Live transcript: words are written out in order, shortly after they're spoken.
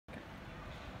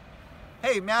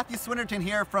Hey, Matthew Swinnerton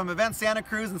here from Event Santa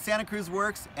Cruz and Santa Cruz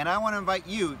Works, and I want to invite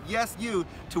you, yes you,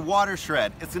 to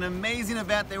WaterSHRED. It's an amazing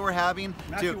event that we're having.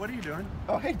 Matthew, what are you doing?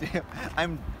 Oh, hey Dave.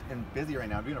 I'm busy right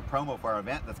now. I'm doing a promo for our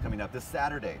event that's coming up this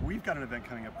Saturday. We've got an event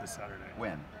coming up this Saturday.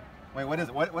 When? Wait, what is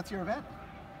it? What's your event?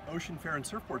 Ocean Fair and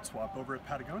Surfboard Swap over at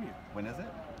Patagonia. When is it?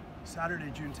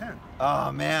 Saturday, June 10th.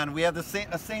 Oh man, we have the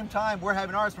same time. We're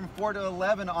having ours from 4 to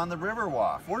 11 on the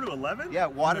Riverwalk. 4 to 11? Yeah,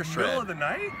 WaterSHRED. In the middle of the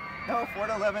night? No, 4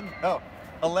 to 11. No,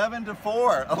 11 to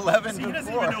 4. 11 to 4. He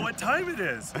doesn't even know what time it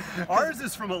is. Ours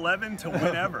is from 11 to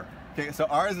whenever. Okay, so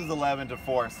ours is 11 to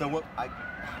 4. So what?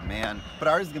 Man, but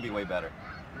ours is gonna be way better.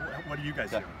 What do you guys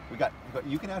do?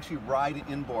 You can actually ride an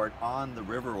inboard on the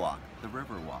Riverwalk. The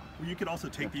Riverwalk. Well, you could also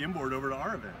take the inboard over to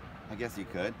our event. I guess you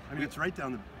could. I mean, it's right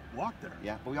down the walk there.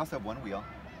 Yeah, but we also have one wheel.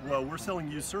 Well, we're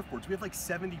selling used surfboards. We have like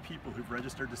 70 people who've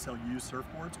registered to sell used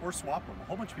surfboards or swap them. A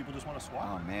whole bunch of people just want to swap.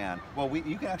 Oh man. Well,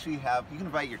 you can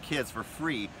invite your kids for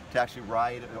free to actually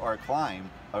ride or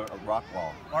climb a rock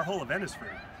wall. Our whole event is free.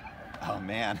 Oh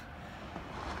man.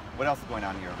 What else is going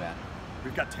on in your event?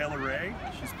 We've got Taylor Ray.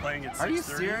 She's playing at 6:30. Are you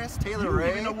serious? Taylor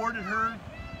Ray? You even awarded her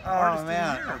Artist of the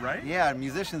Year, right? Yeah,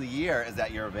 Musician of the Year is at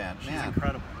your event. She's man.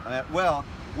 incredible. Well,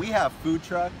 we have food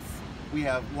trucks. We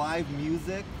have live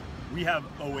music. We have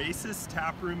Oasis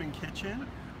Tap Room and Kitchen.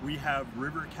 We have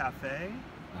River Cafe.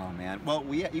 Oh man. Well,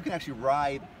 you can actually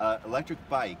ride an electric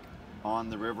bike on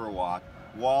the Riverwalk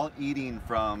while eating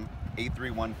from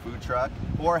 831 food truck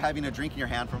or having a drink in your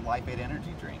hand from Life 8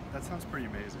 energy drink. That sounds pretty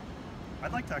amazing.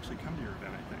 I'd like to actually come to your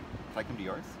event, I think. If I come to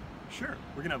yours? Sure.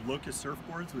 We're gonna have Locust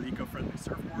Surfboards with eco-friendly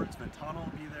surfboards. Ventana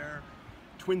will be there.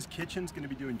 Twins Kitchen's gonna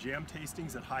be doing jam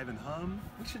tastings at Hive and Hum.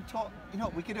 We should talk,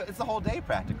 we could do it's the whole day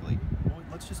practically. Well,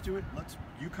 let's just do it.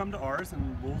 You come to ours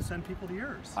and we'll send people to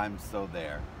yours. I'm so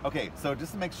there. Okay, so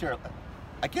just to make sure,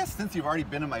 I guess since you've already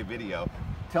been in my video,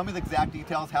 tell me the exact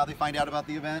details, how they find out about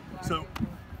the event. So,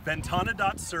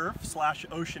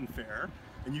 ventana.surf/oceanfair,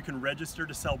 and you can register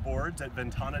to sell boards at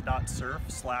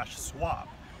ventana.surf/swap.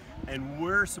 And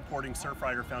we're supporting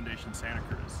Surfrider Foundation Santa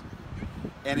Cruz.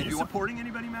 And Are you supporting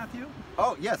anybody, Matthew?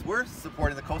 Oh yes, we're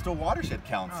supporting the Coastal Watershed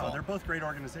Council. Oh, they're both great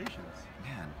organizations.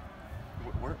 Man,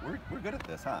 we're good at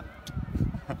this, huh?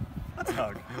 Let's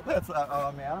hug.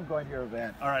 Oh man, I'm going to your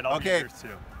event. All right, I'll be yours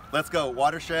too. Let's go.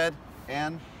 WaterSHRED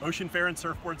and Ocean Fair and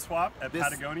Surfboard Swap at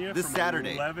Patagonia this from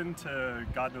Saturday. 11 to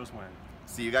God knows when.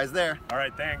 See you guys there. All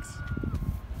right, thanks.